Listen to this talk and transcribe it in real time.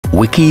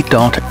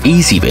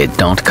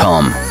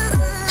wiki.ezvid.com.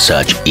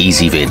 Search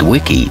Ezvid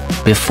Wiki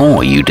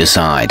before you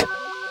decide.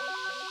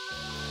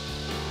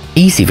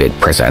 Ezvid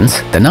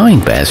presents the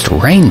 9 best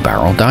rain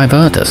barrel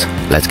diverters.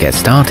 Let's get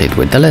started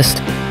with the list.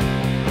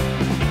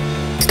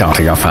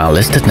 Starting off our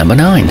list at number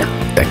 9.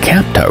 The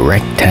capt'eau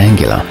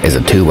rectangular is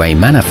a two-way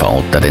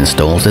manifold that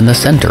installs in the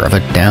center of a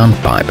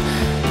downpipe.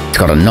 It's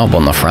got a knob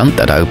on the front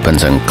that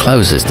opens and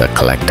closes the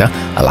collector,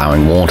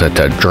 allowing water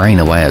to drain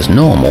away as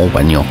normal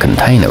when your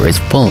container is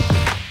full.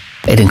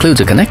 It includes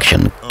a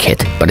connection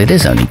kit, but it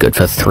is only good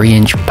for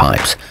 3-inch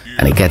pipes,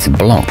 and it gets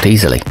blocked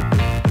easily.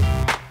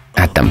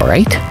 At number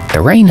 8,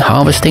 the rain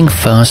harvesting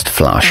first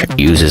flush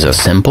uses a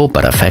simple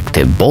but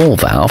effective ball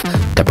valve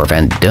to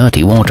prevent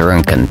dirty water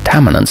and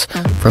contaminants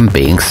from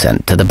being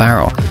sent to the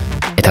barrel.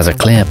 It has a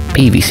clear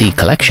PVC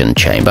collection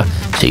chamber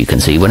so you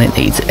can see when it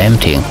needs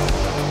emptying.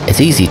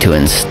 It's easy to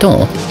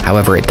install,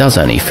 however it does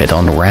only fit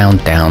on round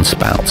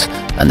downspouts,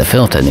 and the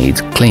filter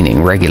needs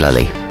cleaning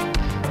regularly.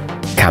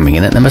 Coming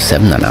in at number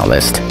 7 on our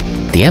list,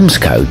 the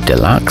emsco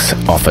Deluxe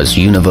offers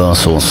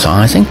universal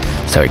sizing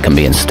so it can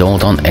be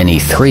installed on any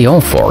 3 or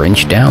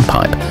 4-inch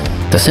downpipe.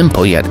 The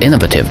simple yet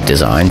innovative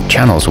design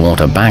channels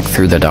water back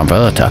through the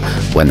diverter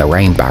when the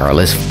rain barrel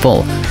is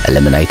full,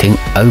 eliminating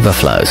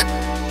overflows.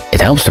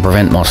 It helps to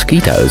prevent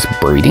mosquitoes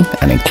breeding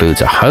and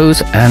includes a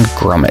hose and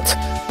grommets,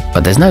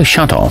 but there's no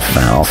shut-off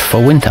valve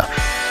for winter.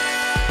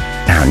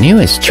 Our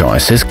newest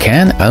choices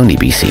can only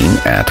be seen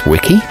at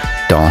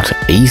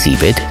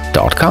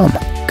wiki.ezvid.com.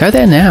 Go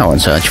there now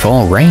and search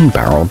for rain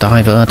barrel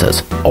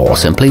diverters, or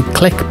simply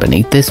click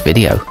beneath this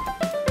video.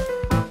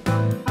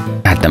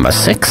 At number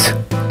 6,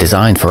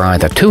 designed for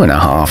either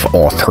 2.5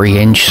 or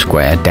 3-inch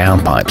square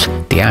downpipes,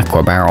 the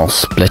aquabarrel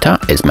splitter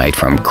is made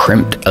from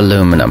crimped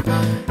aluminum.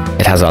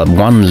 It has a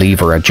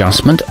 1-lever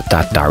adjustment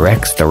that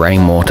directs the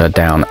rainwater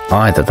down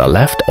either the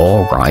left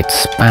or right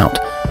spout.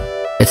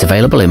 It's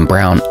available in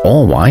brown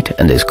or white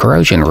and is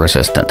corrosion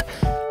resistant.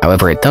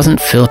 However, it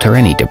doesn't filter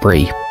any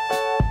debris.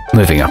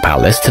 Moving up our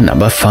list to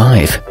number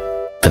 5.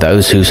 For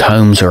those whose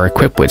homes are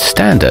equipped with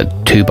standard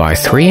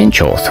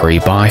 2x3-inch or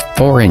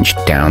 3x4-inch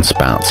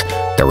downspouts,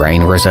 the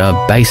Rain Reserve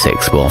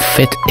Basics will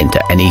fit into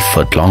any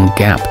foot-long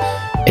gap.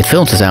 It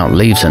filters out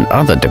leaves and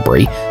other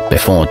debris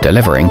before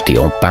delivering to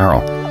your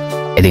barrel.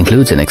 It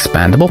includes an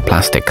expandable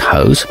plastic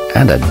hose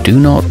and a Do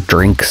Not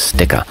Drink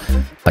sticker,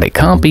 but it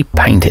can't be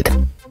painted.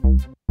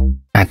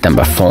 At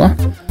number 4,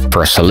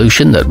 for a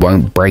solution that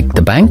won't break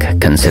the bank,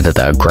 consider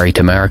the Great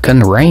American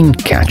Rain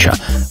Catcher,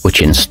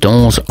 which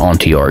installs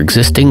onto your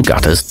existing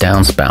gutter's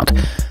downspout.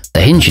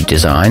 The hinge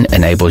design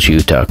enables you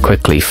to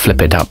quickly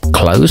flip it up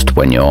closed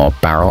when your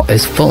barrel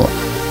is full.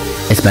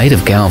 It's made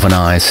of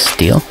galvanized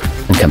steel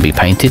and can be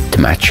painted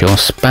to match your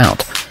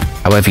spout.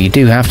 However, you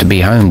do have to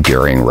be home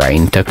during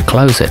rain to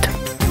close it.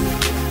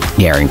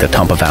 Nearing the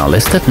top of our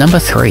list at number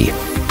 3.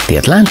 The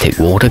Atlantic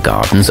Water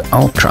Gardens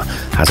Ultra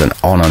has an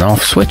on and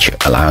off switch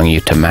allowing you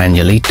to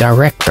manually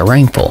direct the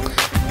rainfall.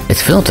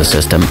 Its filter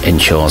system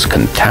ensures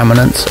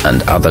contaminants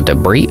and other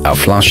debris are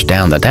flushed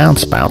down the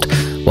downspout,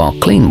 while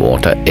clean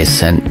water is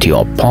sent to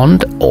your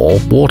pond or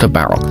water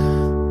barrel.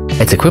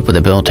 It's equipped with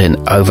a built-in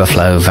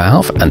overflow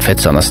valve and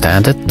fits on a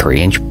standard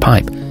 3-inch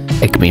pipe.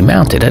 It can be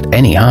mounted at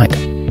any height.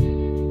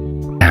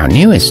 Our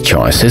newest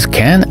choices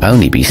can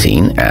only be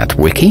seen at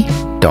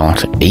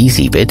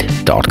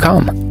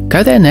wiki.ezvid.com.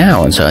 Go there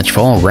now and search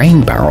for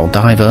rain barrel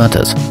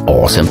diverters,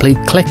 or simply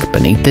click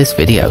beneath this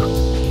video.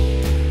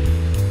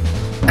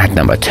 At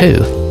number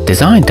 2,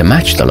 designed to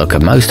match the look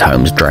of most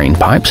homes' drain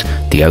pipes,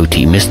 the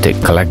oatey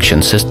Mystic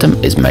collection system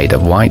is made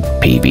of white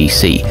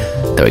PVC,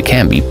 though it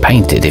can be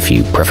painted if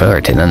you prefer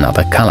it in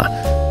another color.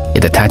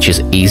 It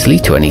attaches easily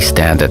to any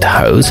standard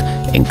hose,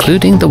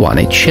 including the one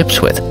it ships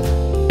with.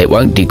 It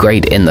won't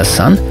degrade in the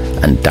sun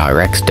and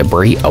directs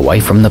debris away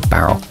from the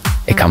barrel.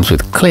 It comes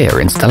with clear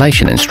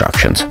installation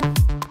instructions.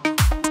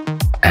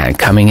 And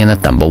coming in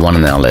at number 1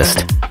 on our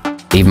list.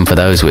 Even for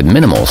those with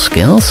minimal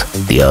skills,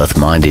 the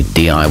earth-minded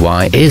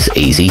DIY is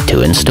easy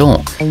to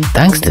install,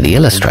 thanks to the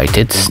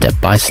illustrated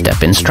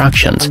step-by-step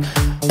instructions.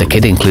 The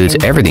kit includes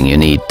everything you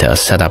need to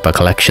set up a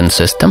collection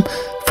system,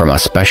 from a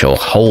special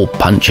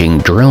hole-punching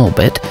drill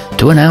bit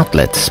to an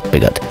outlet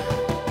spigot.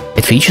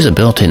 It features a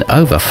built-in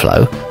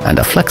overflow and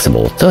a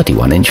flexible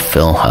 31-inch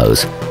fill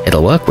hose.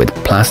 It'll work with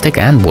plastic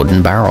and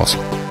wooden barrels.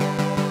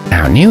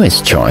 Our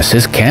newest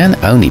choices can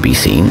only be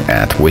seen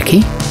at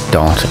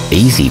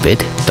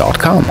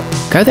wiki.ezvid.com.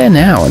 Go there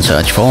now and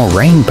search for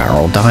rain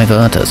barrel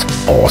diverters,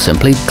 or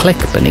simply click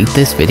beneath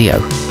this video.